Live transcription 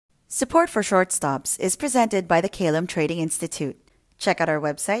Support for Short Stops is presented by the Caylum Trading Institute. Check out our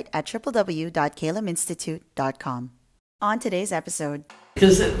website at www.cayluminstitute.com. On today's episode,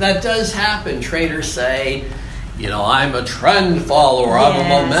 because that does happen. Traders say, I'm a trend follower, I'm a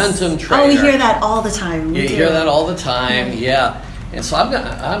momentum trader. Oh, we hear that all the time. You hear that all the time, yeah. And so I'm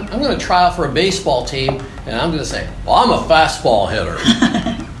going to try out for a baseball team, and I'm going to say, well, I'm a fastball hitter.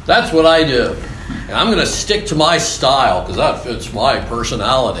 That's what I do. And I'm going to stick to my style because that fits my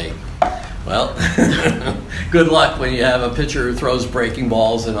personality. Well, good luck when you have a pitcher who throws breaking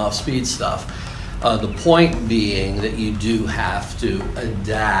balls and off-speed stuff. The point being that you do have to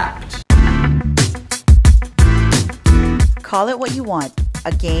adapt. Call it what you want,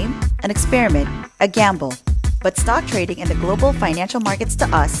 a game, an experiment, a gamble. But stock trading in the global financial markets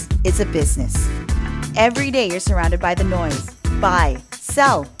to us is a business. Every day you're surrounded by the noise. Buy,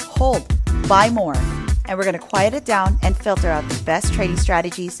 sell, hold, buy more. And we're going to quiet it down and filter out the best trading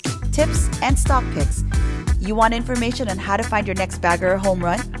strategies, tips, and stock picks. You want information on how to find your next bagger or home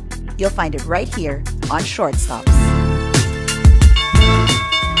run? You'll find it right here on Short Stops.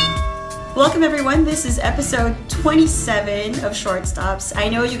 Welcome everyone, this is episode 27 of Short Stops. I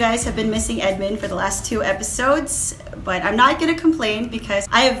know you guys have been missing Edmund for the last 2 episodes, but I'm not going to complain because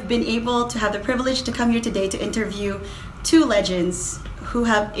I have been able to have the privilege to come here today to interview 2 legends who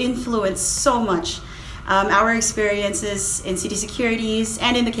have influenced so much our experiences in Citi Securities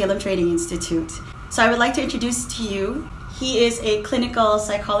and in the Caylum Trading Institute. So I would like to introduce to you, he is a clinical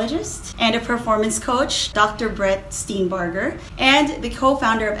psychologist and a performance coach, Dr. Brett Steenbarger, and the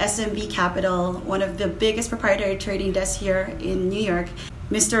co-founder of SMB Capital, one of the biggest proprietary trading desks here in New York,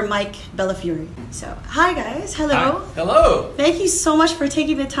 Mr. Mike Bellafiore. So, hi guys, hello. Hi. Hello. Thank you so much for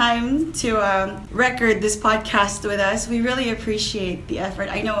taking the time to record this podcast with us. We really appreciate the effort.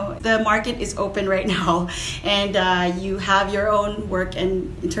 I know the market is open right now, and you have your own work,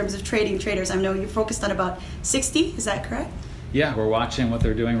 and in terms of trading traders, I know you're focused on about 60, is that correct? Yeah, we're watching what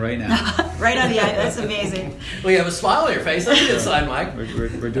they're doing right now. Right on the eye, that's amazing. Well, you have a smile on your face. That's a good sign, Mike.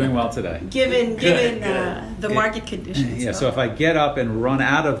 We're doing well today. Given the market conditions. Yeah, so if I get up and run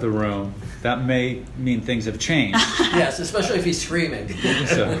out of the room, that may mean things have changed. Yes, especially if he's screaming.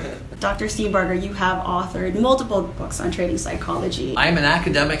 Dr. Steenbarger, you have authored multiple books on trading psychology. I'm an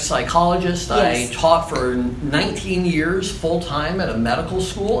academic psychologist. Yes. I taught for 19 years full-time at a medical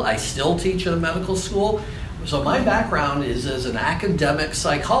school. I still teach at a medical school. So my background is as an academic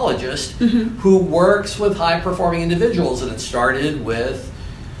psychologist who works with high-performing individuals, and it started with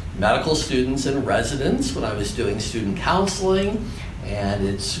medical students and residents when I was doing student counseling, and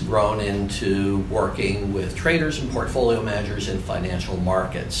it's grown into working with traders and portfolio managers in financial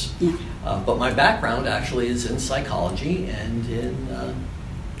markets. Yeah. But my background actually is in psychology and in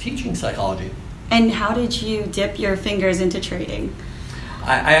teaching psychology. And how did you dip your fingers into trading?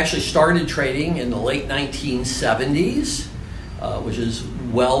 I actually started trading in the late 1970s, which is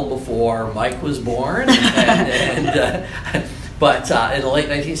well before Mike was born. But in the late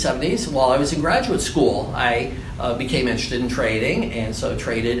 1970s, while I was in graduate school, I became interested in trading, and so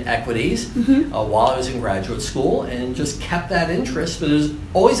traded equities while I was in graduate school, and just kept that interest, but it was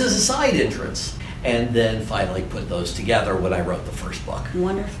always as a side interest. And then finally put those together when I wrote the first book.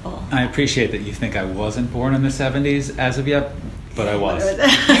 Wonderful. I appreciate that you think I wasn't born in the 70s as of yet, but I was.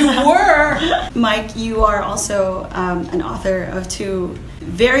 You were! Mike, you are also an author of 2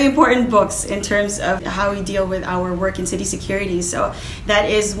 very important books in terms of how we deal with our work in Citi Securities. So that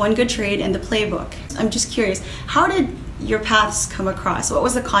is One Good Trade and The Playbook. I'm just curious, how did your paths come across? What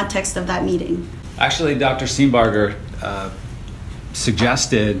was the context of that meeting? Actually, Dr. Steenbarger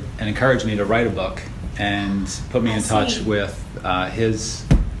suggested and encouraged me to write a book and put me in touch with his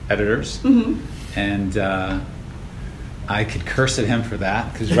editors. And I could curse at him for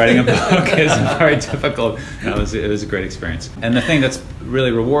that because writing a book is very difficult. It was a great experience. And the thing that's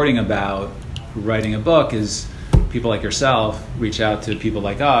really rewarding about writing a book is people like yourself reach out to people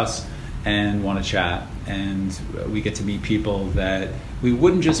like us and want to chat. And we get to meet people that we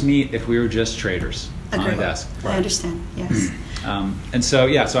wouldn't just meet if we were just traders on a desk. I understand, yes. And so,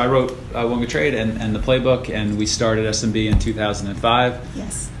 so I wrote One Good Trade and The Playbook, and we started SMB in 2005.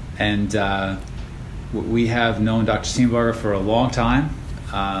 Yes. And we have known Dr. Steenbarger for a long time,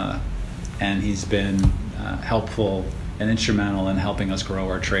 and he's been helpful and instrumental in helping us grow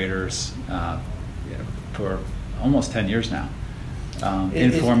our traders for almost 10 years now,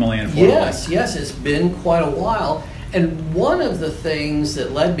 informally and formally. Yes, it's been quite a while. And one of the things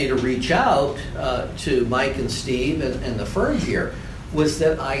that led me to reach out to Mike and Steve and the firm here was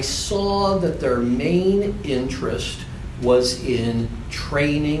that I saw that their main interest was in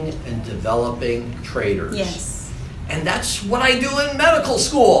training and developing traders. Yes. And that's what I do in medical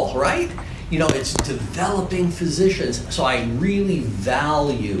school, right? You know, it's developing physicians. So I really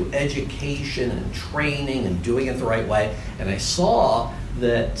value education and training and doing it the right way. And I saw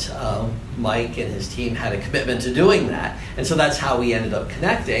that Mike and his team had a commitment to doing that. And so that's how we ended up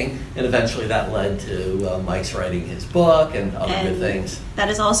connecting. And eventually that led to Mike's writing his book and other good things. That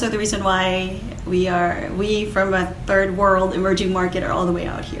is also the reason why we from a third world emerging market are all the way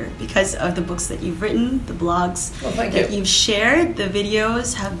out here, because of the books that you've written, the blogs that you've shared. The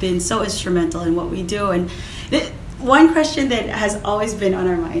videos have been so instrumental in what we do. And one question that has always been on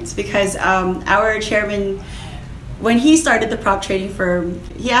our minds, because our chairman, when he started the prop trading firm,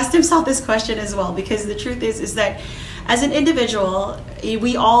 he asked himself this question as well, because the truth is that as an individual,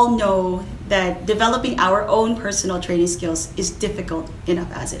 we all know that developing our own personal trading skills is difficult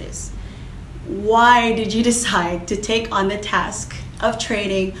enough as it is. Why did you decide to take on the task of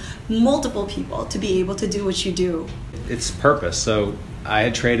training multiple people to be able to do what you do? It's purpose. So I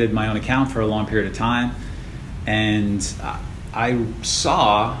had traded my own account for a long period of time, and I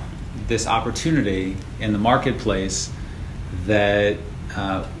saw this opportunity in the marketplace that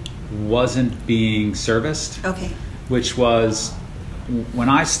wasn't being serviced. Okay. Which was, when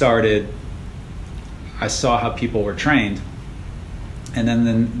I started, I saw how people were trained, and then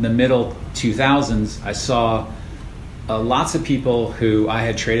in the middle 2000s, I saw lots of people who I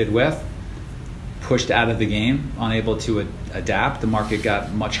had traded with pushed out of the game, unable to adapt. The market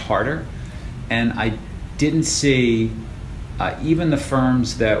got much harder, and I didn't see even the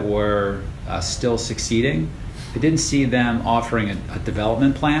firms that were still succeeding, I didn't see them offering a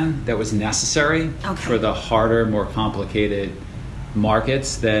development plan that was necessary for the harder, more complicated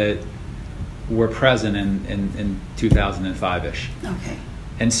markets that were present in 2005-ish. Okay.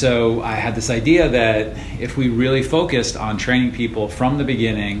 And so I had this idea that if we really focused on training people from the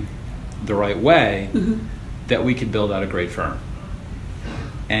beginning the right way, that we could build out a great firm.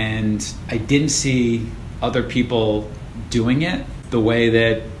 And I didn't see other people doing it the way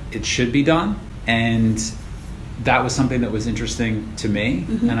that it should be done. And that was something that was interesting to me.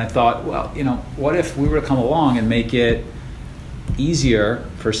 And I thought, well, you know, what if we were to come along and make it easier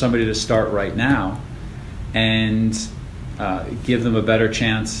for somebody to start right now and give them a better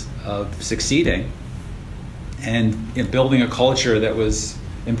chance of succeeding, and building a culture that was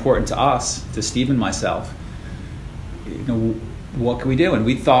important to us, to Steve and myself. You know, what could we do? And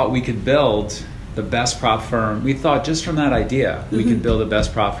we thought we could build the best prop firm. We thought just from that idea, we could build the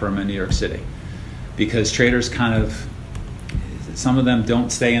best prop firm in New York City, because traders some of them don't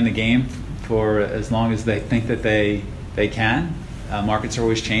stay in the game for as long as they think that they can. Markets are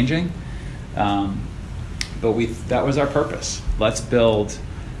always changing. But that was our purpose. Let's build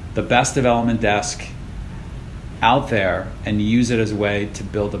the best development desk out there and use it as a way to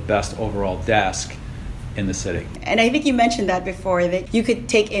build the best overall desk in the city. And I think you mentioned that before, that you could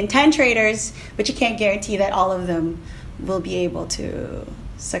take in 10 traders, but you can't guarantee that all of them will be able to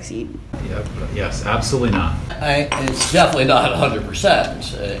succeed. Yep. Yes, absolutely not. It's definitely not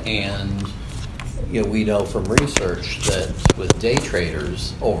 100%. And you know, we know from research that with day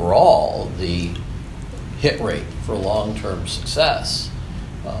traders, overall, the hit rate for long-term success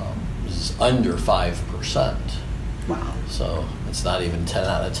is under 5%. Wow. So it's not even 10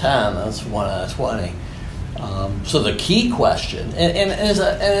 out of 10, that's 1 out of 20. So the key question, and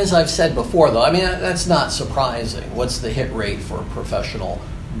as I've said before though, I mean, that's not surprising. What's the hit rate for professional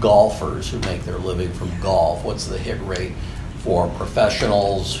golfers who make their living from golf? What's the hit rate for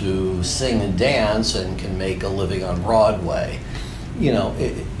professionals who sing and dance and can make a living on Broadway? You know,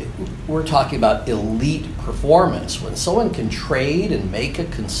 we're talking about elite performance. When someone can trade and make a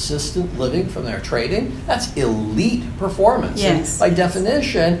consistent living from their trading, that's elite performance. Yes. And by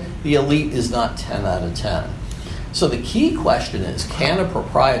definition, the elite is not 10 out of 10. So the key question is, can a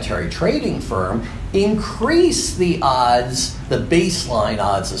proprietary trading firm increase the odds, the baseline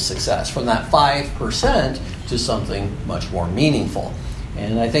odds of success, from that 5% to something much more meaningful?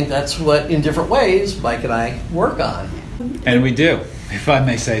 And I think that's what, in different ways, Mike and I work on. And we do, if I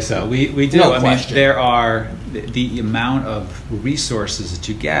may say so. We do. No I question. mean, there are the amount of resources that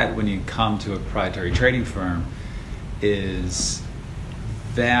you get when you come to a proprietary trading firm is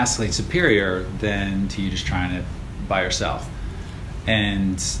vastly superior than to you just trying it by yourself.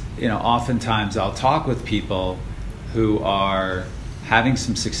 And you know, oftentimes I'll talk with people who are having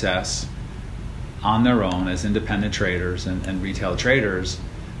some success on their own as independent traders and retail traders,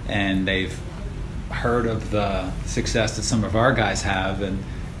 and they've heard of the success that some of our guys have,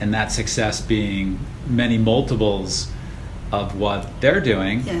 and that success being many multiples of what they're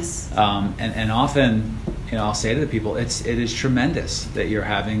doing. Yes. And often, you know, I'll say to the people, it is tremendous that you're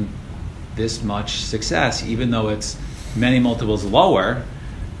having this much success, even though it's many multiples lower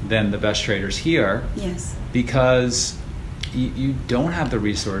than the best traders here. Yes. Because you don't have the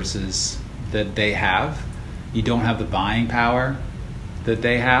resources that they have. You don't have the buying power that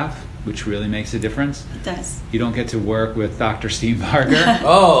they have, which really makes a difference. It does. You don't get to work with Dr. Steenbarger.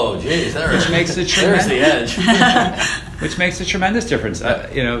 Oh, geez, which makes a there's the edge. Which makes a tremendous difference.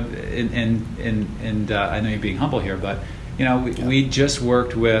 You know, and I know you're being humble here, but you know, we just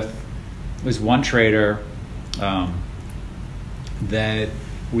worked with, it was one trader that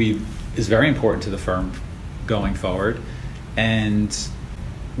is very important to the firm going forward, and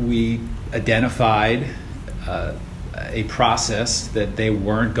we identified a process that they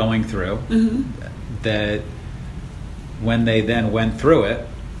weren't going through, that when they then went through it,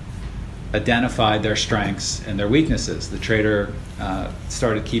 identified their strengths and their weaknesses. The trader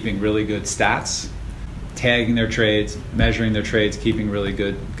started keeping really good stats, tagging their trades, measuring their trades, keeping really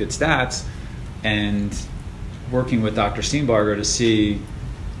good stats, and working with Dr. Steenbarger to see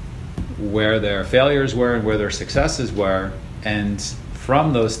where their failures were and where their successes were, and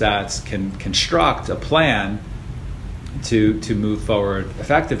from those stats can construct a plan to move forward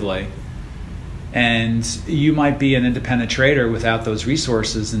effectively. And you might be an independent trader without those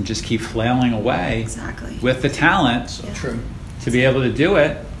resources and just keep flailing away with the talent to be able to do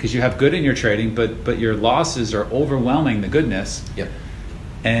it, because you have good in your trading, but your losses are overwhelming the goodness. Yep.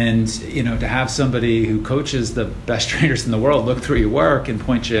 And you know, to have somebody who coaches the best traders in the world look through your work and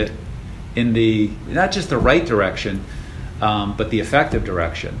point you in the, not just the right direction, but the effective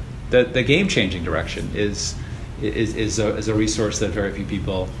direction, the game-changing direction, is a resource that very few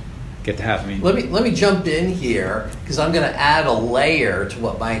people get to have. I mean, let me jump in here, because I'm going to add a layer to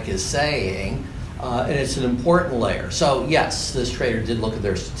what Mike is saying, and it's an important layer. So yes, this trader did look at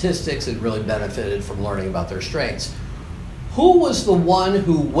their statistics and really benefited from learning about their strengths. Who was the one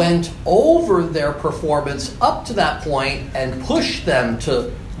who went over their performance up to that point and pushed them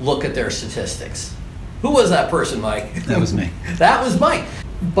to look at their statistics? Who was that person, Mike? That was me. That was Mike.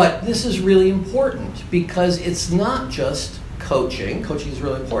 But this is really important, because it's not just coaching. Coaching is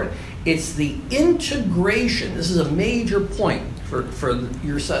really important. It's the integration. This is a major point for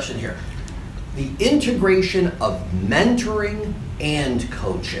your session here. The integration of mentoring and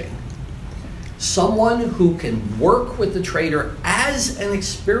coaching. Someone who can work with the trader as an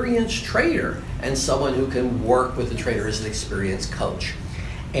experienced trader, and someone who can work with the trader as an experienced coach.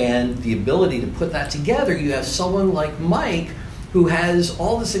 And the ability to put that together, you have someone like Mike who has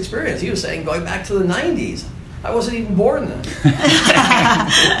all this experience. He was saying going back to the 90s. I wasn't even born then.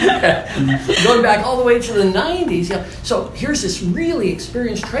 Going back all the way to the 90s. Yeah. So here's this really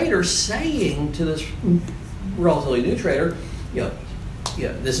experienced trader saying to this relatively new trader,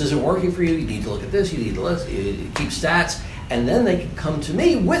 this isn't working for you. You need to look at this. You need to keep stats. And then they can come to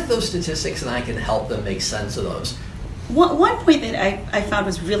me with those statistics, and I can help them make sense of those. One point that I found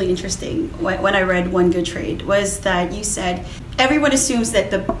was really interesting when I read One Good Trade was that you said everyone assumes that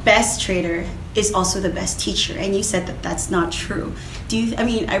the best trader is also the best teacher, and you said that that's not true.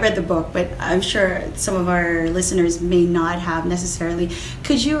 I read the book, but I'm sure some of our listeners may not have necessarily.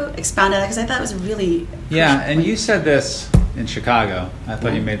 Could you expound on that? Because I thought it was really and you said this in Chicago. I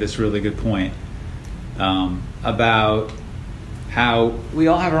thought you made this really good point about how we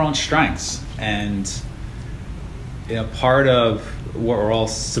all have our own strengths, and part of what we're all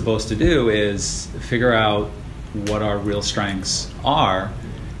supposed to do is figure out what our real strengths are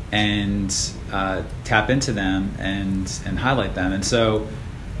and tap into them and highlight them. And so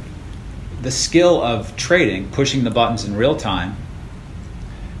the skill of trading, pushing the buttons in real time,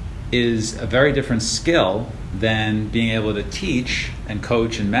 is a very different skill than being able to teach and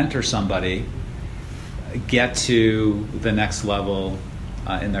coach and mentor somebody get to the next level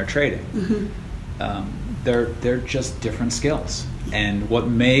in their trading. Mm-hmm. They're just different skills. And what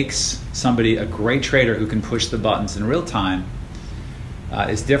makes somebody a great trader who can push the buttons in real time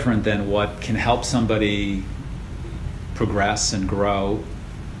is different than what can help somebody progress and grow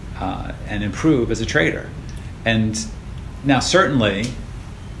and improve as a trader. And now certainly,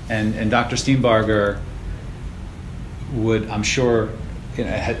 and Dr. Steenbarger would, I'm sure,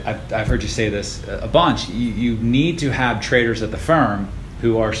 I've heard you say this a bunch, you need to have traders at the firm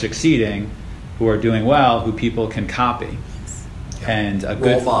who are succeeding, who are doing well, who people can copy. And a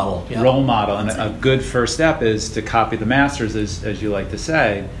good role model. And a good first step is to copy the masters, as you like to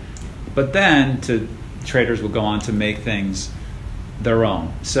say. But then traders will go on to make things their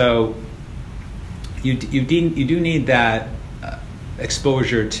own. So you do need that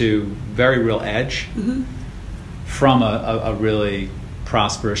exposure to very real edge from a really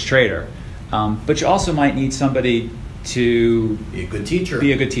prosperous trader. But you also might need somebody to be a good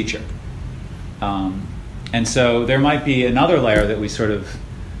teacher. And so there might be another layer that we sort of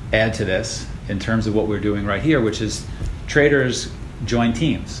add to this in terms of what we're doing right here, which is traders join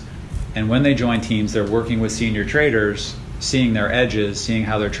teams. And when they join teams, they're working with senior traders, seeing their edges, seeing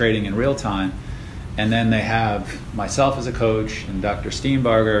how they're trading in real time. And then they have myself as a coach and Dr.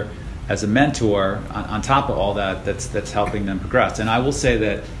 Steenbarger as a mentor on top of all that that's helping them progress. And I will say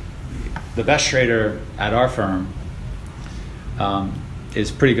that the best trader at our firm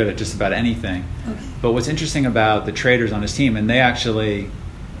is pretty good at just about anything. Okay. But what's interesting about the traders on his team, and they actually,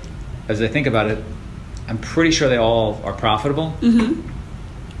 as I think about it, I'm pretty sure they all are profitable. Mm-hmm.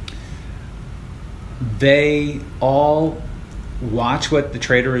 They all watch what the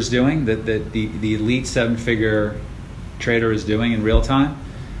trader is doing, that the elite 7-figure trader is doing in real time.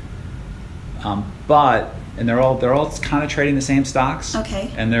 And they're all kind of trading the same stocks.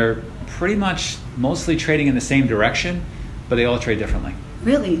 Okay. And they're pretty much mostly trading in the same direction, but they all trade differently.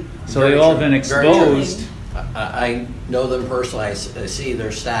 Really? So they've all been exposed. I know them personally. I see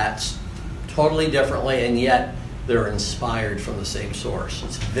their stats totally differently, and yet they're inspired from the same source.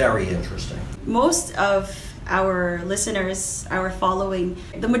 It's very interesting. Most of our listeners, our following,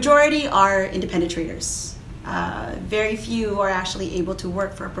 the majority are independent traders. Very few are actually able to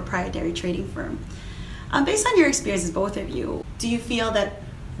work for a proprietary trading firm. Based on your experiences, both of you, do you feel that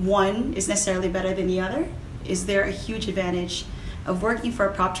one is necessarily better than the other? Is there a huge advantage of working for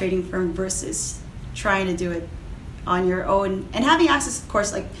a prop trading firm versus trying to do it on your own and having access, of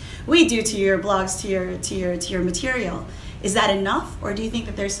course, like we do, to your blogs, to your material? Is that enough, or do you think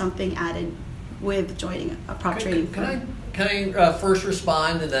that there's something added with joining a prop trading firm? Can I first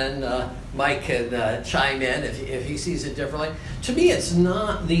respond, and then Mike can chime in if he sees it differently? To me, it's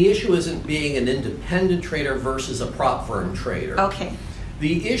not, the issue isn't being an independent trader versus a prop firm trader. Okay.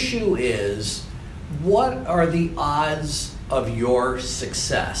 The issue is, what are the odds of your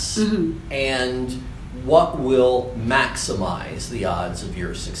success? Mm-hmm. And what will maximize the odds of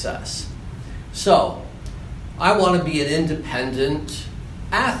your success? So, I want to be an independent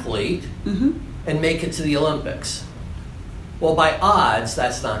athlete mm-hmm. and make it to the Olympics. Well, by odds,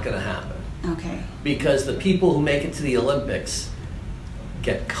 that's not going to happen. Okay. Because the people who make it to the Olympics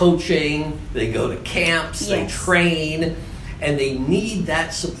get coaching, they go to camps, yes. They train, and they need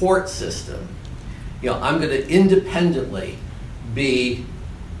that support system. You know, I'm going to independently be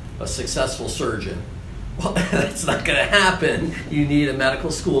a successful surgeon. Well, that's not going to happen. You need a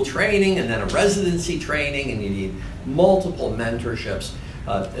medical school training, and then a residency training, and you need multiple mentorships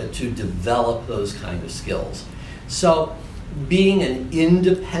to develop those kind of skills. So, being an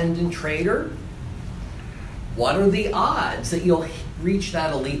independent trader, what are the odds that you'll reach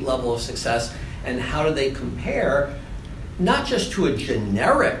that elite level of success, and how do they compare not just to a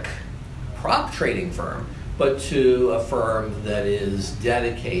generic prop trading firm, but to a firm that is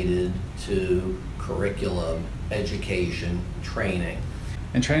dedicated to curriculum, education, training?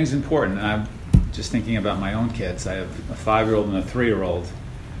 And training is important. And I'm just thinking about my own kids. I have a 5-year-old and a 3-year-old.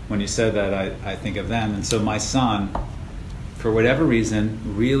 When you said that, I think of them. And so my son, for whatever reason,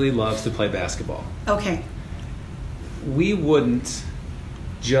 really loves to play basketball. Okay. We wouldn't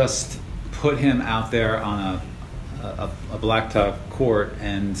just put him out there on a blacktop court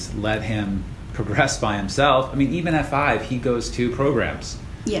and let him progress by himself. I mean, even at 5, he goes to programs.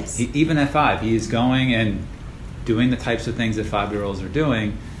 Yes. Even at 5, he's going and doing the types of things that 5-year-olds are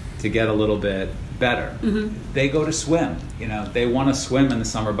doing to get a little bit better. Mm-hmm. They go to swim. You know, they want to swim in the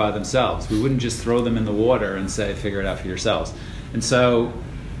summer by themselves. We wouldn't just throw them in the water and say, figure it out for yourselves. And so,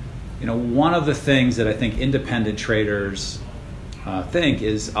 you know, one of the things that I think independent traders think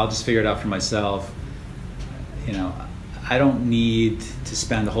is, I'll just figure it out for myself. You know, I don't need to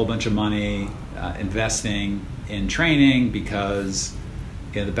spend a whole bunch of money investing in training, because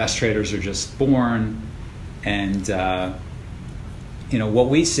you know, the best traders are just born. And you know, what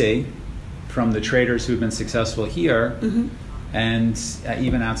we see from the traders who've been successful here mm-hmm. and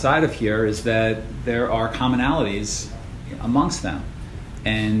even outside of here is that there are commonalities amongst them.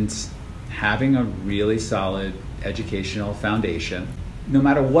 And having a really solid educational foundation, no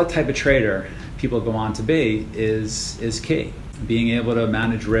matter what type of trader people go on to be, is key. Being able to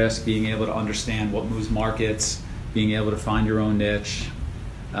manage risk, being able to understand what moves markets, being able to find your own niche,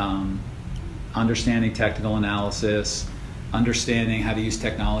 understanding technical analysis, understanding how to use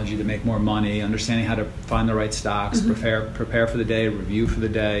technology to make more money, understanding how to find the right stocks, mm-hmm. prepare for the day, review for the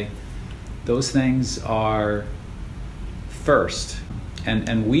day. Those things are first.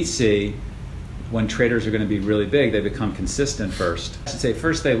 And we see when traders are going to be really big, they become consistent first. I should say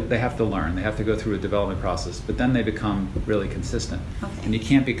first they have to learn. They have to go through a development process, but then they become really consistent. Okay. And you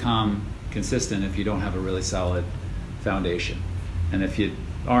can't become consistent if you don't have a really solid foundation. And if you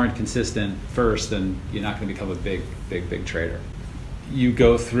aren't consistent first, then you're not going to become a big trader. You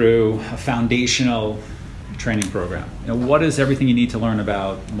go through a foundational training program. What is everything you need to learn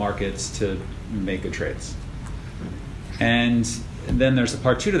about markets to make good trades? And then there's a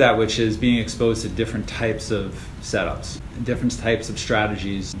part 2 to that, which is being exposed to different types of setups, different types of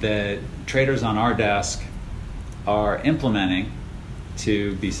strategies that traders on our desk are implementing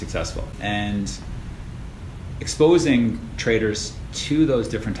to be successful. And exposing traders to those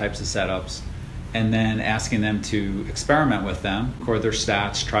different types of setups and then asking them to experiment with them, record their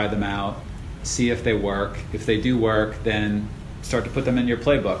stats, try them out, see if they work. If they do work, then start to put them in your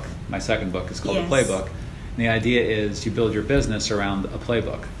playbook. My second book is called The Playbook. And the idea is you build your business around a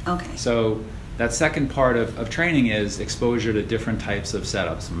playbook. Okay. So that second part of training is exposure to different types of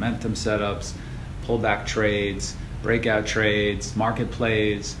setups, momentum setups, pullback trades, breakout trades, market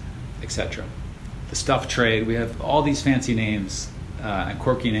plays, etc. The stuff trade, we have all these fancy names and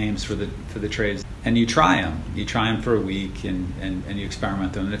quirky names for the trades. And you try them. You try them for a week and you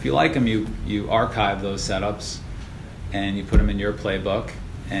experiment them. And if you like them, you archive those setups and you put them in your playbook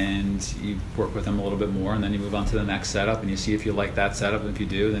and you work with them a little bit more, and then you move on to the next setup and you see if you like that setup. And if you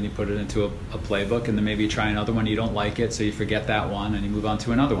do, then you put it into a playbook, and then maybe you try another one, you don't like it, so you forget that one and you move on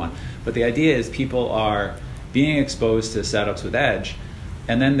to another one. But the idea is people are being exposed to setups with edge,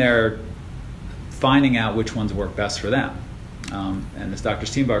 and then they're finding out which ones work best for them. And as Dr.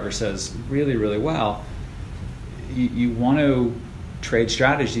 Steenbarger says really, really well, you want to trade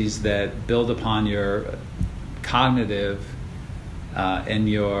strategies that build upon your cognitive and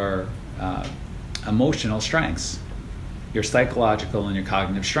your emotional strengths, your psychological and your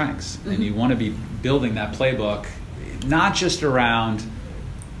cognitive strengths. Mm-hmm. And you want to be building that playbook not just around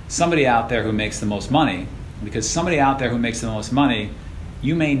somebody out there who makes the most money, because somebody out there who makes the most money,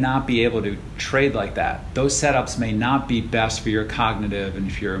 you may not be able to trade like that. Those setups may not be best for your cognitive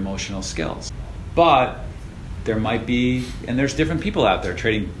and for your emotional skills. But there might be, and there's different people out there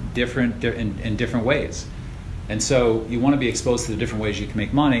trading in different ways. And so you want to be exposed to the different ways you can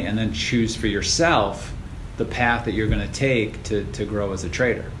make money, and then choose for yourself the path that you're going to take to grow as a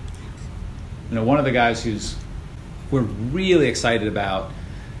trader. One of the guys we're really excited about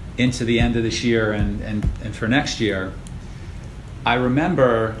into the end of this year and for next year, I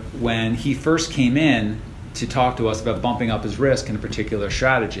remember when he first came in to talk to us about bumping up his risk in a particular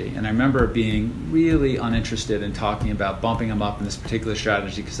strategy. And I remember being really uninterested in talking about bumping him up in this particular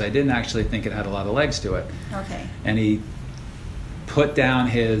strategy because I didn't actually think it had a lot of legs to it. Okay. And he put down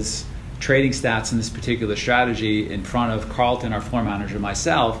his trading stats in this particular strategy in front of Carlton, our floor manager, and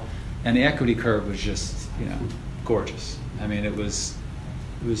myself, and the equity curve was just, gorgeous. I mean, it was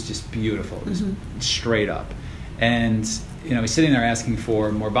just beautiful. It was straight up. And he's sitting there asking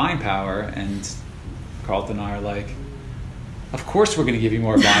for more buying power, and Carlton and I are like, of course we're going to give you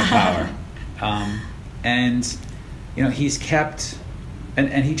more buying power. And he's kept,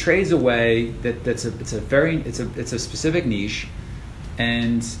 and he trades a way it's a specific niche.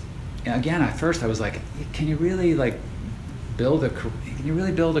 And again, at first I was like, can you really build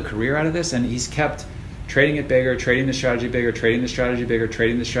a career out of this? And he's kept trading it bigger, trading the strategy bigger, trading the strategy bigger,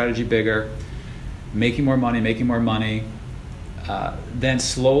 trading the strategy bigger, making more money, then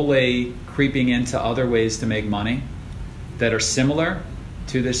slowly creeping into other ways to make money that are similar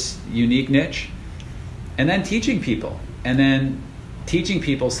to this unique niche, and then teaching people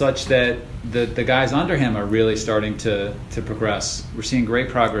such that the guys under him are really starting to progress. We're seeing great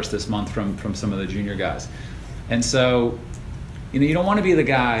progress this month from some of the junior guys. And so you don't want to be the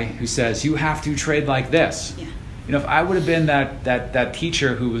guy who says you have to trade like this. Yeah. If I would have been that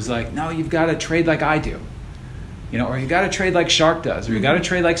teacher who was like, no, you've got to trade like I do, or you got to trade like Sharp does, or you got to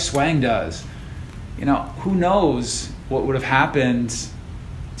trade like Swang does, who knows what would have happened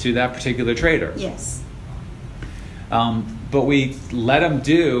to that particular trader. Yes. But we let him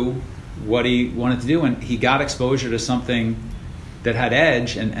do what he wanted to do, and he got exposure to something that had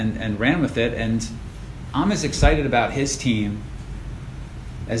edge and ran with it. And I'm as excited about his team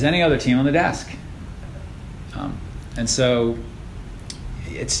as any other team on the desk. And so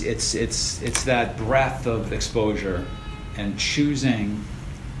it's that breadth of exposure and choosing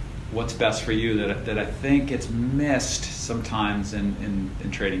what's best for you that I think gets missed sometimes in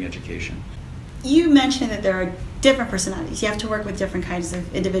trading education. You mentioned that there are different personalities. You have to work with different kinds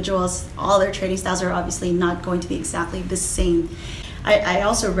of individuals. All their trading styles are obviously not going to be exactly the same. I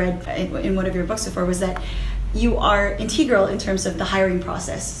also read in one of your books before was that you are integral in terms of the hiring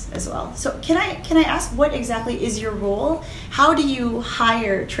process as well. So can I ask, what exactly is your role? How do you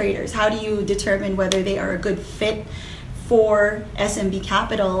hire traders? How do you determine whether they are a good fit for SMB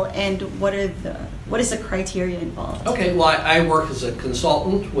Capital, and what is the criteria involved? Okay, well, I work as a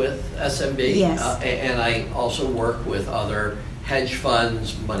consultant with SMB, yes. And I also work with other hedge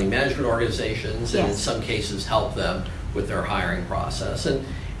funds, money management organizations, and yes. in some cases help them with their hiring process.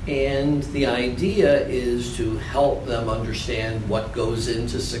 And the idea is to help them understand what goes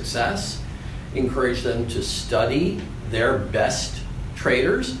into success, encourage them to study their best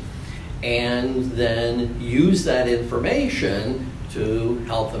traders, and then use that information to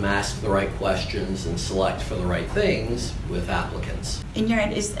help them ask the right questions and select for the right things with applicants. In your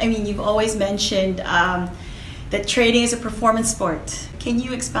end, you've always mentioned that trading is a performance sport. Can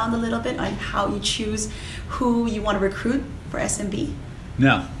you expound a little bit on how you choose who you want to recruit for SMB?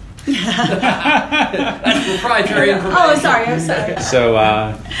 No. That's proprietary information. Oh, I'm sorry.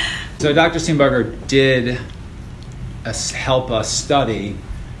 So Dr. Steenbarger did help us study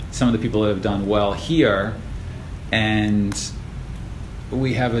some of the people that have done well here, and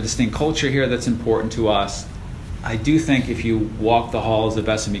we have a distinct culture here that's important to us. I do think if you walk the halls of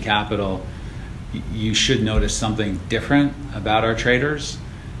SMB Capital, you should notice something different about our traders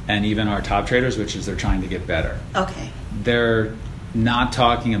and even our top traders, which is they're trying to get better. Okay. They're not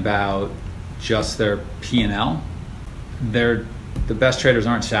talking about just their P&L. The best traders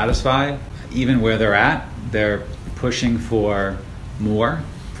aren't satisfied even where they're at. They're pushing for more,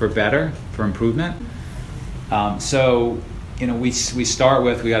 for better, for improvement. We start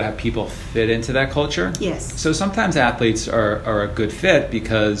with, we got to have people fit into that culture. Yes. So sometimes athletes are a good fit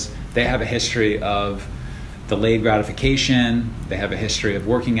because they have a history of delayed gratification. They have a history of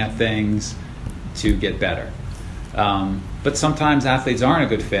working at things to get better. But sometimes athletes aren't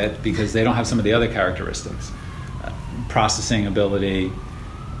a good fit because they don't have some of the other characteristics. Processing ability,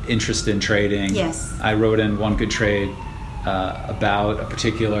 interest in trading. Yes. I wrote in One Good Trade about a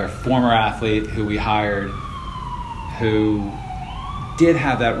particular former athlete who we hired who did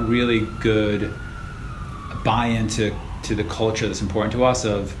have that really good buy-in to the culture that's important to us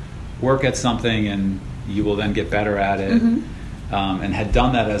of work at something and you will then get better at it. Mm-hmm. And had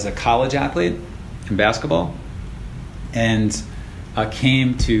done that as a college athlete in basketball and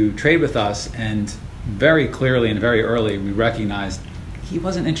came to trade with us, and very clearly and very early we recognized he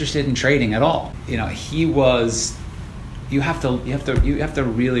wasn't interested in trading at all. He was. You have to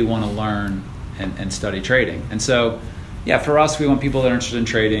really want to learn and study trading. And so, yeah, for us, we want people that are interested in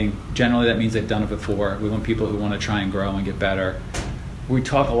trading. Generally, that means they've done it before. We want people who want to try and grow and get better. We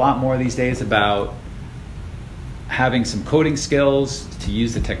talk a lot more these days about having some coding skills to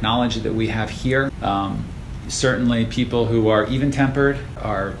use the technology that we have here. Certainly, people who are even-tempered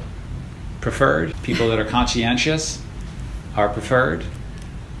are preferred. People that are conscientious are preferred.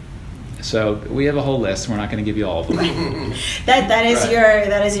 So we have a whole list. We're not going to give you all of them. that is right.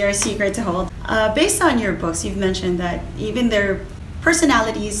 That is your secret to hold. Based on your books, you've mentioned that even their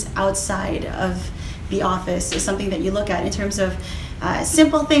personalities outside of the office is something that you look at in terms of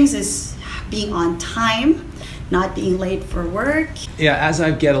simple things as being on time, not being late for work. Yeah, as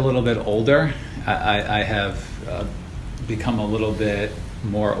I get a little bit older, I have become a little bit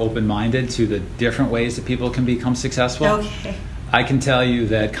more open-minded to the different ways that people can become successful. Okay. I can tell you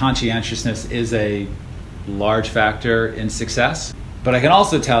that conscientiousness is a large factor in success, but I can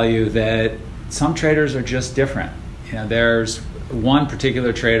also tell you that some traders are just different. There's one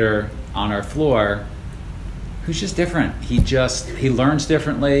particular trader on our floor who's just different. He learns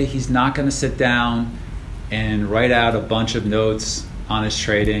differently. He's not going to sit down and write out a bunch of notes on his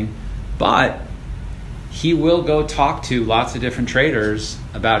trading, but he will go talk to lots of different traders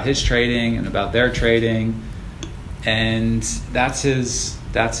about his trading and about their trading. And that's his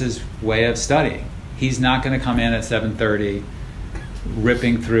way of studying. He's not going to come in at 7:30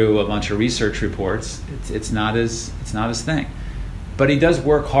 ripping through a bunch of research reports. It's not his thing. But he does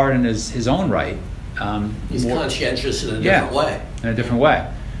work hard in his own right. He's conscientious in a different way. In a different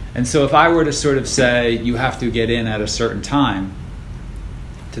way. And so if I were to sort of say you have to get in at a certain time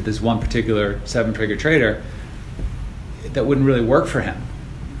to this one particular 7-figure trader, that wouldn't really work for him.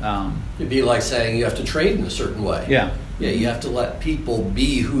 It'd be like saying you have to trade in a certain way. Yeah. Yeah, you have to let people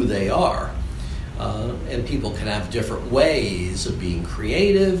be who they are. And people can have different ways of being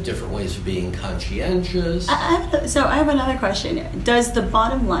creative, different ways of being conscientious. So I have another question. Does the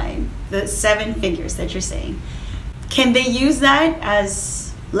bottom line, the 7 figures that you're saying, can they use that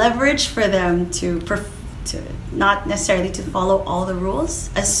as leverage for them to not necessarily to follow all the rules,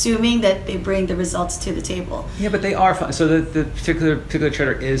 assuming that they bring the results to the table? Yeah, but they are. So the particular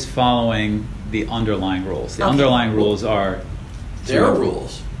trader is following the underlying rules. The underlying rules are their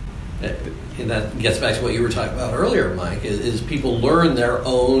rules. And that gets back to what you were talking about earlier, Mike, is people learn their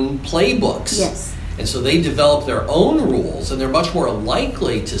own playbooks. Yes. And so they develop their own rules, and they're much more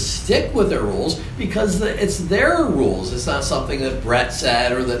likely to stick with their rules because it's their rules. It's not something that Brett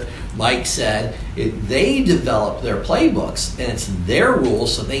said or that Mike said. They develop their playbooks, and it's their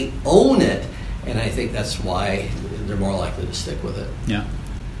rules, so they own it. And I think that's why they're more likely to stick with it. Yeah.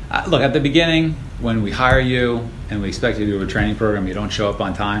 Look, at the beginning, when we hire you and we expect you to do a training program, you don't show up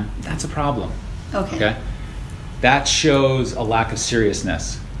on time, that's a problem. Okay? That shows a lack of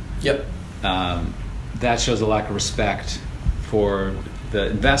seriousness. Yep. That shows a lack of respect for the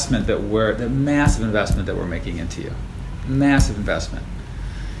investment the massive investment that we're making into you. Massive investment.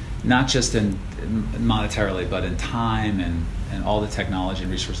 Not just in monetarily, but in time and all the technology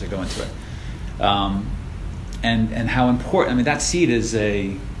and resources that go into it. And how important, I mean, that seat is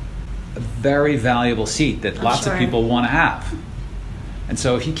a very valuable seat that lots of people want to have. And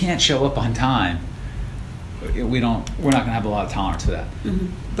so if you can't show up on time, we're not going to have a lot of tolerance for that. Mm-hmm.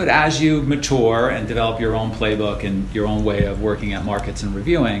 But as you mature and develop your own playbook and your own way of working at markets and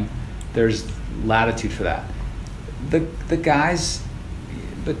reviewing, there's latitude for that. The guys,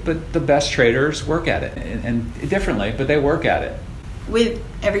 but the best traders work at it and differently, but they work at it. With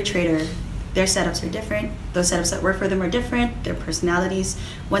every trader, their setups are different. Those setups that work for them are different. Their personalities,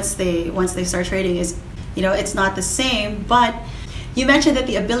 once they start trading, it's not the same. But you mentioned that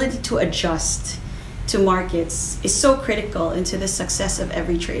the ability to adjust to markets is so critical into the success of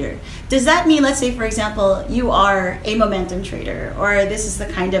every trader. Does that mean, let's say, for example, you are a momentum trader, or this is the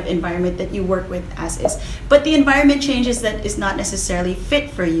kind of environment that you work with as is, but the environment changes that is not necessarily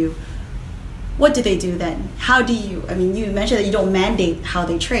fit for you? What do they do then? How do you, you mentioned that you don't mandate how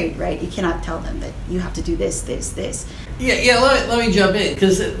they trade, right? You cannot tell them that you have to do this. Yeah, let me jump in,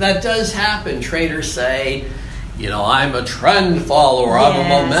 because that does happen. Traders say, I'm a trend follower, yes. I'm a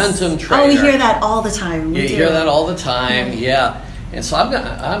momentum trader. Oh, we hear that all the time. You hear that all the time, yeah. And so I'm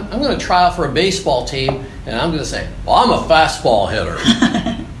going to try out for a baseball team, and I'm going to say, well, I'm a fastball hitter.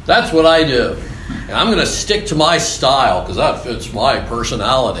 That's what I do. And I'm going to stick to my style, because that fits my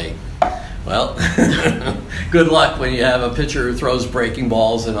personality. Well, good luck when you have a pitcher who throws breaking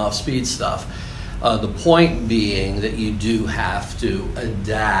balls and off-speed stuff. The point being that you do have to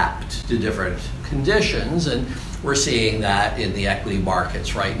adapt to different conditions, and we're seeing that in the equity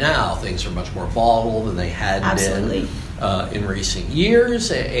markets right now. Things are much more volatile than they had Absolutely. been in recent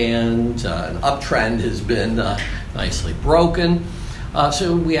years, and an uptrend has been nicely broken.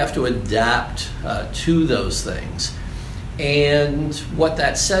 So we have to adapt to those things. And what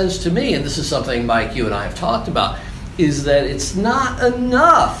that says to me, and this is something, Mike, you and I have talked about, is that it's not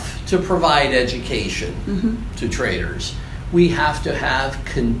enough to provide education to traders. We have to have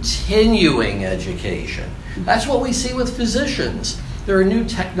continuing education. That's what we see with physicians. There are new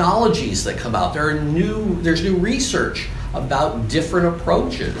technologies that come out. There's new research about different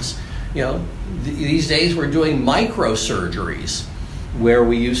approaches. These days we're doing microsurgeries where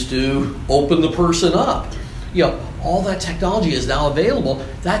we used to open the person up. All that technology is now available.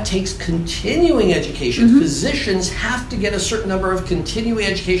 That takes continuing education. Physicians have to get a certain number of continuing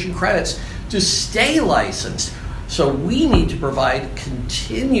education credits to stay licensed. So we need to provide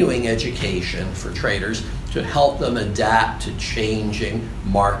continuing education for traders to help them adapt to changing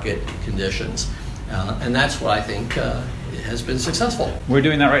market conditions. And that's what I think has been successful. We're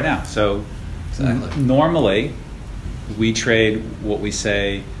doing that right now. So normally we trade what we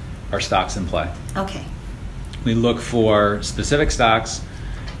say are stocks in play. Okay. We look for specific stocks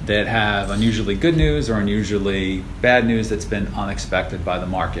that have unusually good news or unusually bad news that's been unexpected by the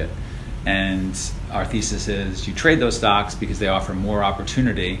market. And our thesis is you trade those stocks because they offer more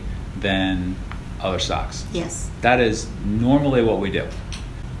opportunity than other stocks. Yes. That is normally what we do.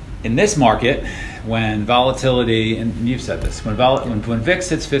 In this market, when volatility, and you've said this, when VIX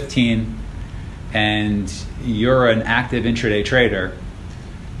hits 15 and you're an active intraday trader,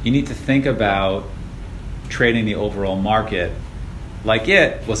 you need to think about trading the overall market like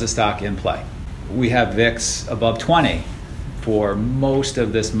it was a stock in play. We have VIX above 20 for most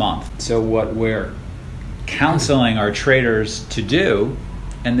of this month. So what we're counseling our traders to do,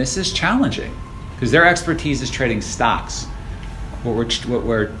 and this is challenging because their expertise is trading stocks. What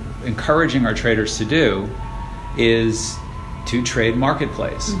we're encouraging our traders to do is to trade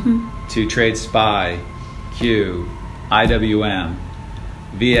marketplace, to trade SPY, Q, IWM,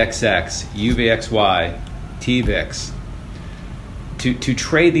 VXX, UVXY, TVIX, to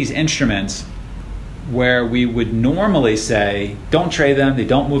trade these instruments where we would normally say, don't trade them, they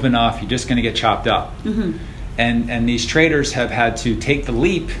don't move enough, you're just going to get chopped up. And these traders have had to take the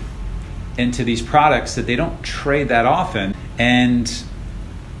leap into these products that they don't trade that often and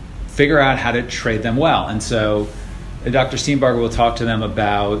figure out how to trade them well. And so Dr. Steenbarger will talk to them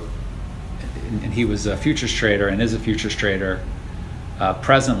about and he was a futures trader and is a futures trader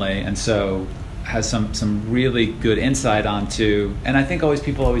presently, and so has some really good insight onto. And I think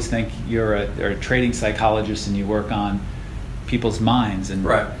people always think you're a trading psychologist and you work on people's minds, and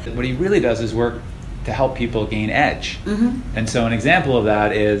right. What he really does is work to help people gain edge. Mm-hmm. And so an example of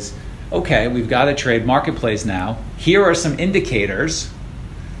that is, okay, we've got a trade marketplace now. Here are some indicators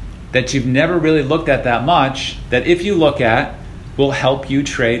that you've never really looked at that much, that if you look at, will help you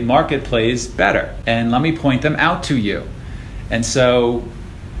trade marketplace better. And let me point them out to you. And so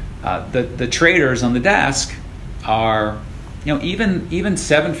the traders on the desk are, even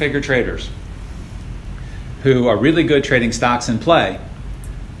seven-figure traders who are really good trading stocks in play.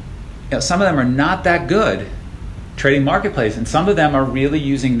 Some of them are not that good trading marketplace, and some of them are really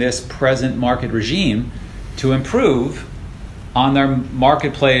using this present market regime to improve on their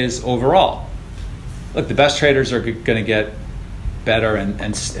marketplace overall. Look, the best traders are going to get better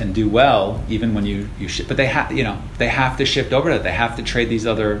and do well even when you shift, but they have to shift over to that. They have to trade these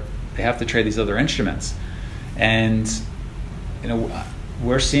other instruments, and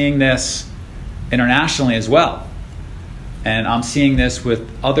we're seeing this internationally as well. And I'm seeing this with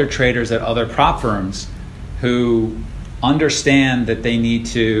other traders at other prop firms who understand that they need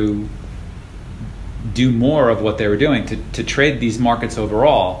to do more of what they were doing to trade these markets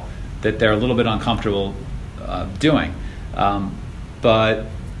overall, that they're a little bit uncomfortable doing. But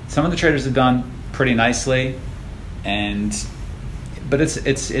some of the traders have done pretty nicely, but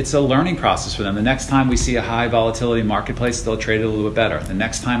it's a learning process for them. The next time we see a high volatility marketplace, they'll trade it a little bit better. The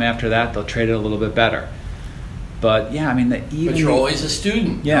next time after that, they'll trade it a little bit better. But yeah, but you're always a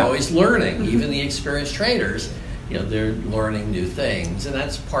student. Yeah. You're always learning. Even the experienced traders, they're learning new things, and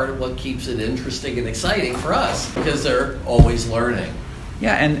that's part of what keeps it interesting and exciting for us, because they're always learning.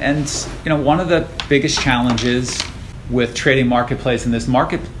 Yeah, and one of the biggest challenges with trading marketplace in this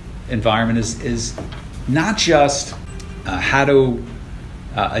market environment is not just how to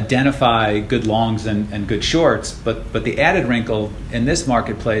identify good longs and good shorts, but the added wrinkle in this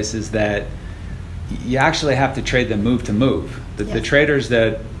marketplace is that you actually have to trade them move to move. The traders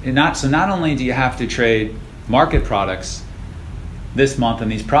not only do you have to trade market products this month in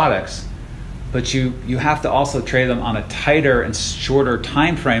these products, but you have to also trade them on a tighter and shorter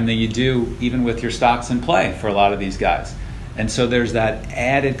time frame than you do even with your stocks in play for a lot of these guys. And so there's that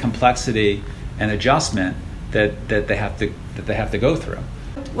added complexity and adjustment that they have to go through.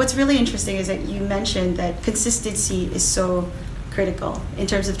 What's really interesting is that you mentioned that consistency is so critical in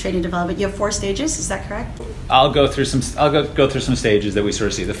terms of trading development. You have 4 stages, is that correct? I'll go through some stages that we sort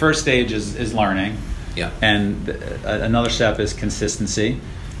of see. The first stage is learning. Yeah. And another step is consistency.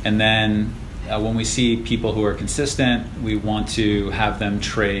 And then when we see people who are consistent, we want to have them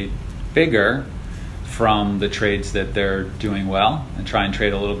trade bigger from the trades that they're doing well and try and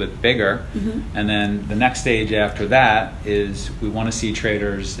trade a little bit bigger. Mm-hmm. And then the next stage after that is we want to see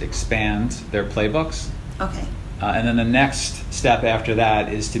traders expand their playbooks. Okay. And then the next step after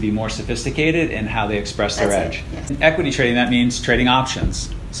that is to be more sophisticated in how they express their edge. Yes. In equity trading, that means trading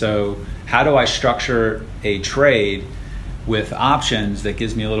options. So how do I structure a trade with options that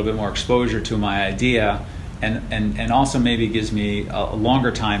gives me a little bit more exposure to my idea, and also maybe gives me a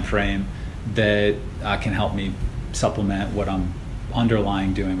longer time frame that can help me supplement what I'm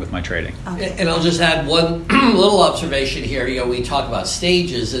underlying doing with my trading. Okay. And I'll just add one little observation here. We talk about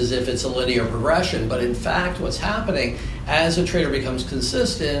stages as if it's a linear progression, but in fact what's happening as a trader becomes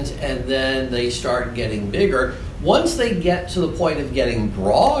consistent and then they start getting bigger, once they get to the point of getting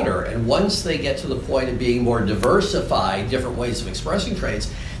broader and once they get to the point of being more diversified, different ways of expressing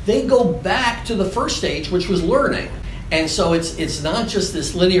trades, they go back to the first stage, which was learning. And so it's not just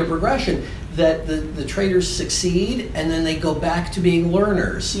this linear progression, that the traders succeed and then they go back to being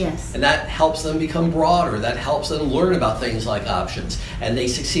learners. Yes. And that helps them become broader. That helps them learn about things like options. And they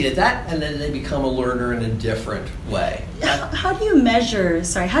succeed at that, and then they become a learner in a different way. How do you measure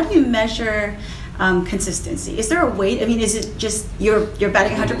consistency? Is there a way? I mean, is it just you're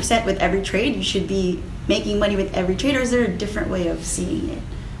betting 100% with every trade? You should be making money with every trade, or is there a different way of seeing it?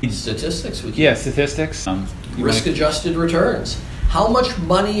 Statistics. Statistics. Risk-adjusted returns. How much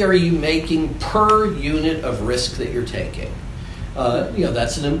money are you making per unit of risk that you're taking?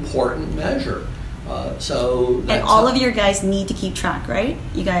 That's an important measure. And all of your guys need to keep track, right?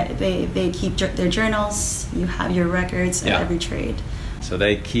 They keep their journals. You have your records of every trade. So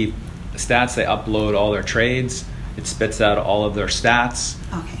they keep the stats. They upload all their trades. It spits out all of their stats.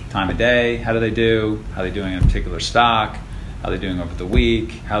 Okay. Time of day. How do they do? How are they doing in a particular stock? How are they doing over the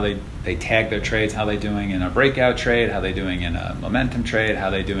week? How they tag their trades? How are they doing in a breakout trade? How are they doing in a momentum trade? How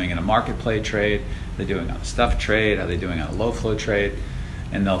are they doing in a market play trade? How are they doing on a stuff trade? How are they doing on a low flow trade?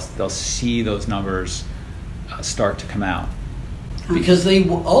 and they'll see those numbers start to come out. Because they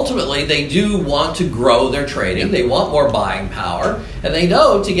ultimately do want to grow their trading. They want more buying power, and they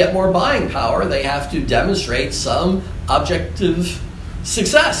know to get more buying power, they have to demonstrate some objective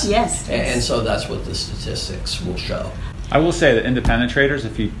success. Yes. And so that's what the statistics will show. I will say that independent traders,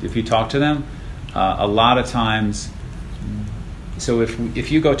 if you talk to them, a lot of times, so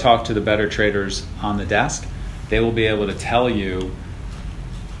if you go talk to the better traders on the desk, they will be able to tell you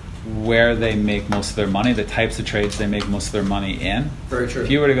where they make most of their money, the types of trades they make most of their money in. Very true. If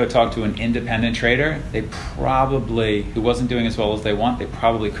you were to go talk to an independent trader, who wasn't doing as well as they want, they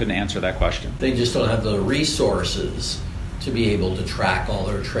probably couldn't answer that question. They just don't have the resources to be able to track all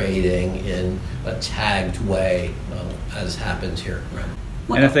their trading in a tagged way, as happens here.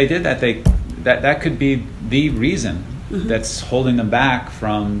 Right? And if they did that, that could be the reason that's holding them back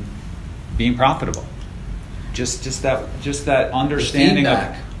from being profitable. Just that understanding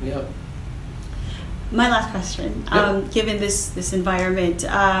of. Yep. My last question, Yep. Given this environment,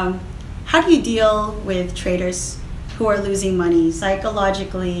 how do you deal with traders who are losing money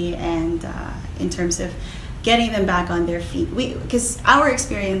psychologically and in terms of getting them back on their feet? Because our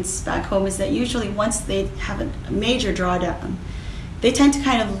experience back home is that usually once they have a major drawdown, they tend to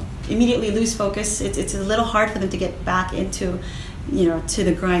kind of immediately lose focus. It's a little hard for them to get back into, to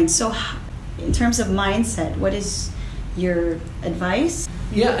the grind. So in terms of mindset, what is your advice?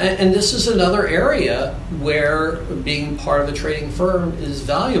 Yeah, and this is another area where being part of a trading firm is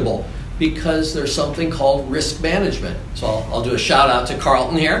valuable, because there's something called risk management. So I'll do a shout out to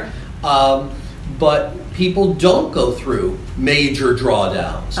Carlton here. But people don't go through major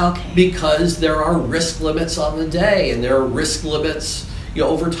drawdowns because there are risk limits on the day, and there are risk limits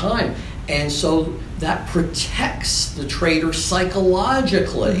over time. And so that protects the trader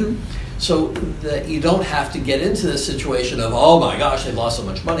psychologically. So that you don't have to get into this situation of, oh my gosh, they've lost so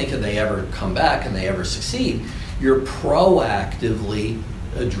much money, can they ever come back, can they ever succeed? You're proactively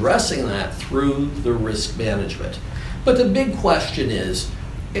addressing that through the risk management. But the big question is,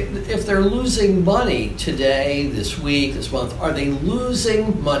 if they're losing money today, this week, this month, are they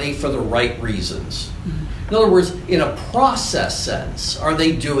losing money for the right reasons? In other words, in a process sense, are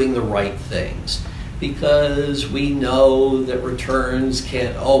they doing the right things? Because we know that returns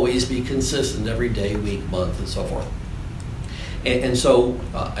can't always be consistent every day, week, month, and so forth. And so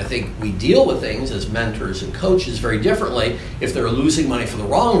I think we deal with things as mentors and coaches very differently if they're losing money for the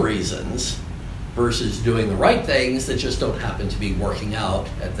wrong reasons versus doing the right things that just don't happen to be working out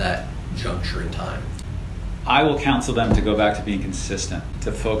at that juncture in time. I will counsel them to go back to being consistent,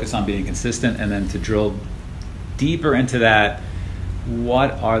 to focus on being consistent, and then to drill deeper into that.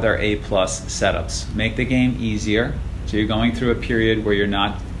 What are their A+ setups? Make the game easier. So you're going through a period where you're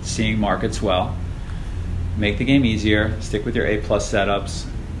not seeing markets well. Make the game easier. Stick with your A+ setups.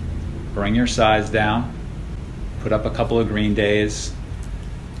 Bring your size down. Put up a couple of green days.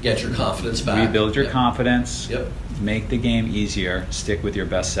 Get your confidence back. Rebuild your confidence. Yep. Make the game easier. Stick with your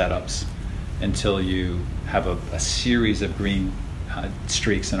best setups until you have a series of green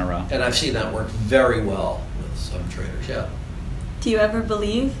streaks in a row. And I've seen that work very well with some traders, yeah. Do you ever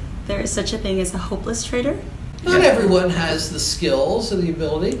believe there is such a thing as a hopeless trader? Not everyone has the skills and the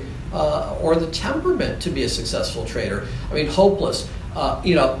ability or the temperament to be a successful trader. I mean, hopeless.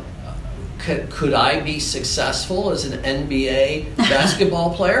 Could I be successful as an NBA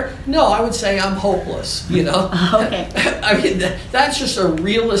basketball player? No, I would say I'm hopeless, Okay. I mean, that's just a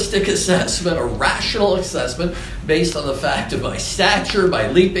realistic assessment, a rational assessment based on the fact of my stature, my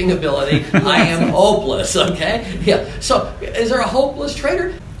leaping ability. I am hopeless, okay? Yeah. So is there a hopeless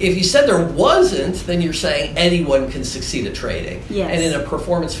trader? If you said there wasn't, then you're saying anyone can succeed at trading. Yes. And in a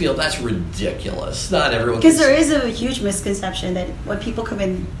performance field, that's ridiculous. Not everyone can. Because there is a huge misconception that when people come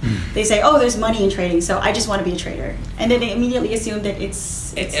in, they say, oh, there's money in trading, so I just want to be a trader. And then they immediately assume that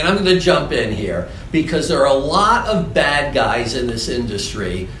it's... And I'm going to jump in here, because there are a lot of bad guys in this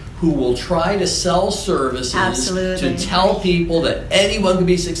industry who will try to sell services Absolutely. to tell people that anyone can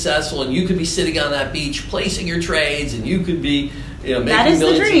be successful, and you could be sitting on that beach placing your trades, and you could be making that is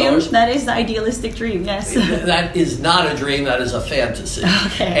millions the dream. of dollars. That is the idealistic dream, yes. That is not a dream, that is a fantasy.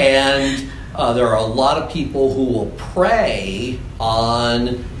 Okay. And there are a lot of people who will prey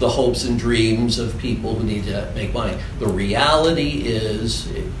on the hopes and dreams of people who need to make money. The reality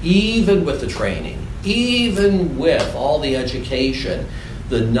is, even with the training, even with all the education,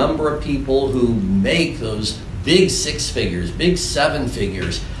 the number of people who make those big 6 figures, big 7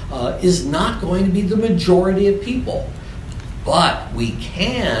 figures, is not going to be the majority of people. But we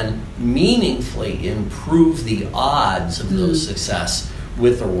can meaningfully improve the odds of those success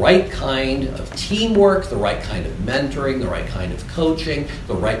with the right kind of teamwork, the right kind of mentoring, the right kind of coaching,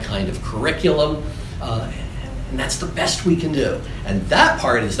 the right kind of curriculum. And that's the best we can do. And that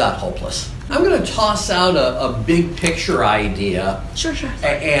part is not hopeless. I'm going to toss out a big picture idea. Sure.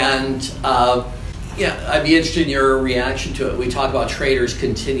 And I'd be interested in your reaction to it. We talk about traders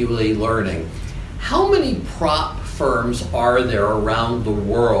continually learning. How many prop firms are there around the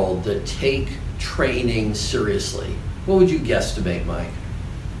world that take training seriously? What would you guesstimate, Mike?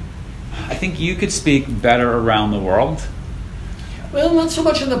 I think you could speak better around the world. Well, not so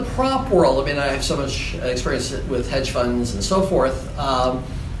much in the prop world. I mean, I have so much experience with hedge funds and so forth.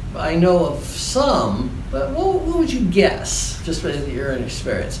 I know of some, but what would you guess, just with your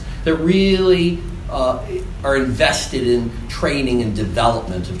experience, that really are invested in training and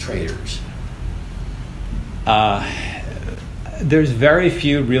development of traders? There's very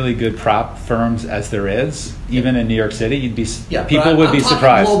few really good prop firms as there is, even in New York City. People would be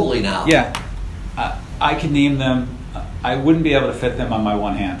surprised. Globally now. Yeah, I could name them. I wouldn't be able to fit them on my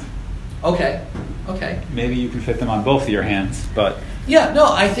one hand. Okay. Maybe you can fit them on both of your hands, but yeah,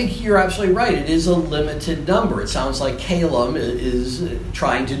 no, I think you're absolutely right. It is a limited number. It sounds like Caylum is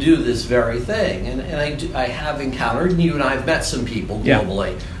trying to do this very thing, and I have encountered, and you and I have met some people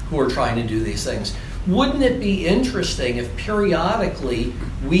globally who are trying to do these things. Wouldn't it be interesting if periodically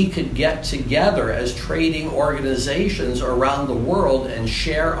we could get together as trading organizations around the world and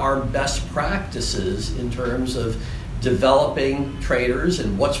share our best practices in terms of developing traders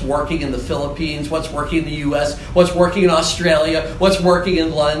and what's working in the Philippines, what's working in the US, what's working in Australia, what's working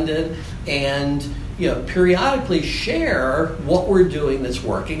in London, and periodically share what we're doing that's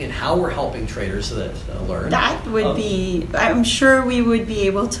working and how we're helping traders that learn. That would be, I'm sure we would be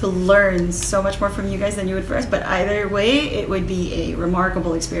able to learn so much more from you guys than you would for us, but either way, it would be a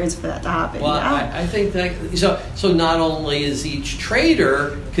remarkable experience for that to happen. Well, I think that, so not only is each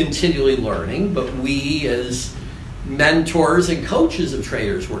trader continually learning, but we as mentors and coaches of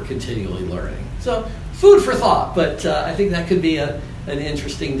traders were continually learning. So food for thought, but I think that could be an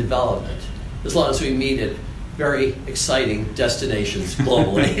interesting development, as long as we meet at very exciting destinations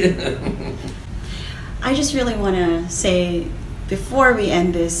globally. I just really want to say, before we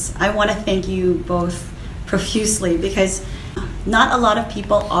end this, I want to thank you both profusely, because not a lot of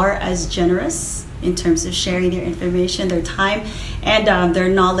people are as generous in terms of sharing their information, their time, and their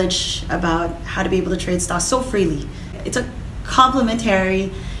knowledge about how to be able to trade stocks so freely. It's a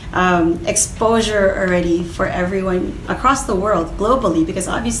complimentary exposure already for everyone across the world, globally, because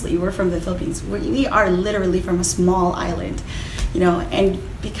obviously we're from the Philippines. We are literally from a small island, and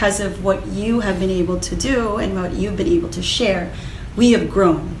because of what you have been able to do and what you've been able to share, we have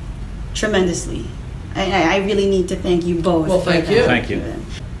grown tremendously. I really need to thank you both. Well, thank you. Thank you.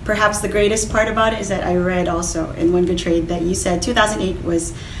 Perhaps the greatest part about it is that I read also in One Good Trade that you said 2008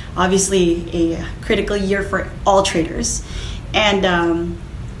 was obviously a critical year for all traders. And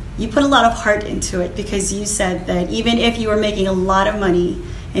you put a lot of heart into it, because you said that even if you were making a lot of money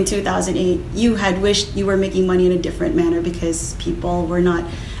in 2008, you had wished you were making money in a different manner, because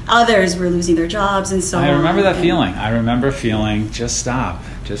others were losing their jobs and so on. I remember that feeling. I remember feeling, just stop.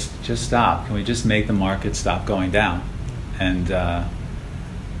 Just stop. Can we just make the market stop going down? And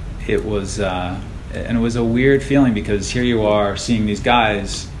it was a weird feeling, because here you are seeing these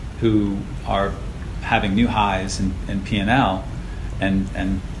guys who are having new highs in P&L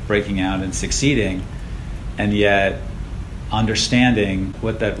and breaking out and succeeding, and yet understanding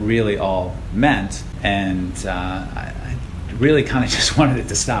what that really all meant. And I really kind of just wanted it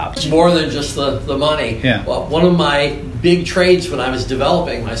to stop. It's more than just the money. Yeah. Well, one of my big trades when I was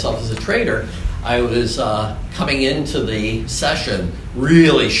developing myself as a trader, I was coming into the session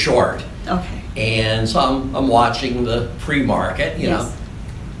really short. Okay. And so I'm watching the pre-market, Yes.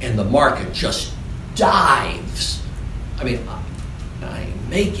 and the market just dives. I mean, I'm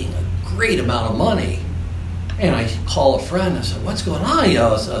making a great amount of money. And I call a friend, I said, what's going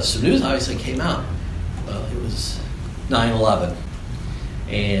on? Some news obviously came out. Well, it was 9/11.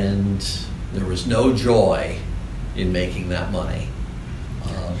 And there was no joy in making that money.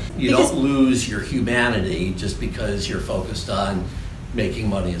 You don't lose your humanity just because you're focused on making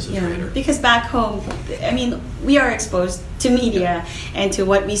money as a trader. Because back home, I mean, we are exposed to media and to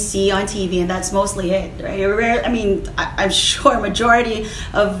what we see on TV, and that's mostly it, right? I mean, I'm sure a majority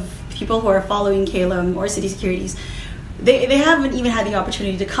of people who are following Caylum or City Securities, they haven't even had the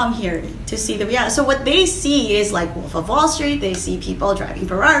opportunity to come here to see the reality. So what they see is like Wolf of Wall Street. They see people driving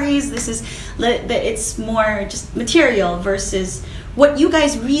Ferraris. It's more just material versus what you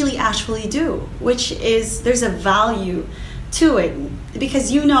guys really actually do, which is there's a value to it,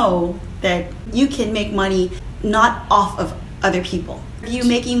 because you know that you can make money not off of other people. You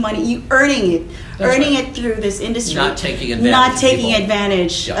making money, you earning it, it through this industry. Not taking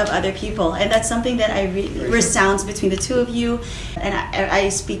advantage of other people. And that's something that resounds between the two of you. And I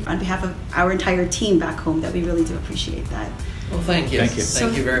speak on behalf of our entire team back home that we really do appreciate that. Well, thank you. Thank you.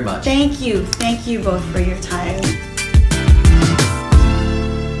 Thank you very much. Thank you. Thank you both for your time.